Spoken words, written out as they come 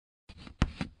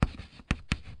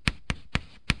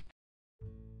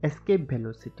Escape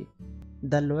velocity.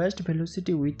 The lowest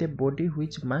velocity with a body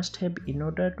which must have in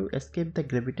order to escape the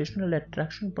gravitational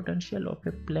attraction potential of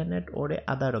a planet or a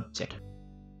other object.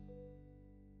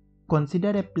 Consider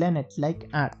a planet like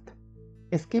Earth.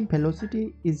 Escape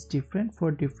velocity is different for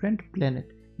different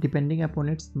planet depending upon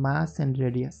its mass and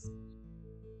radius.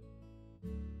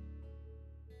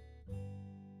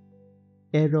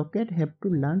 A rocket have to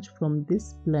launch from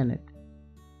this planet.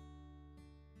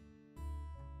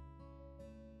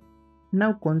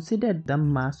 Now consider the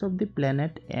mass of the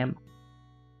planet m,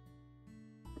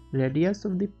 radius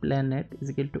of the planet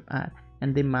is equal to r,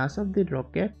 and the mass of the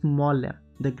rocket small m.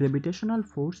 The gravitational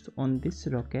force on this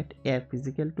rocket F is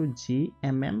equal to g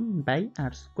mm by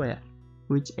r square,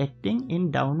 which acting in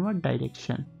downward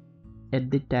direction. At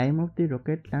the time of the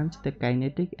rocket launch, the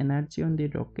kinetic energy on the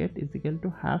rocket is equal to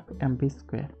half mv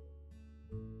square.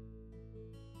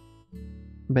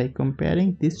 By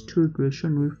comparing these two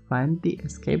equations, we find the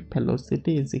escape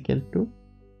velocity is equal to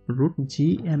root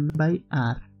gm by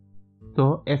r.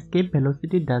 So escape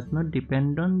velocity does not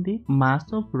depend on the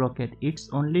mass of rocket, it's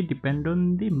only depend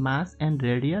on the mass and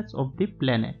radius of the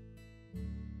planet.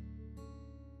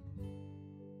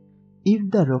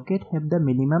 If the rocket have the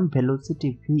minimum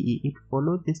velocity ve, it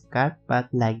follows this curved path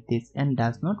like this and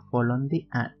does not fall on the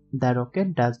earth. The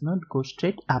rocket does not go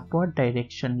straight upward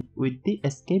direction with the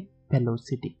escape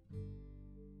velocity.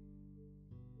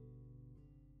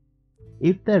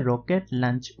 If the rocket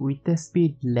launch with a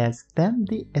speed less than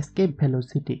the escape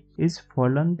velocity, is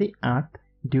fall on the earth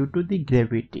due to the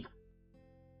gravity.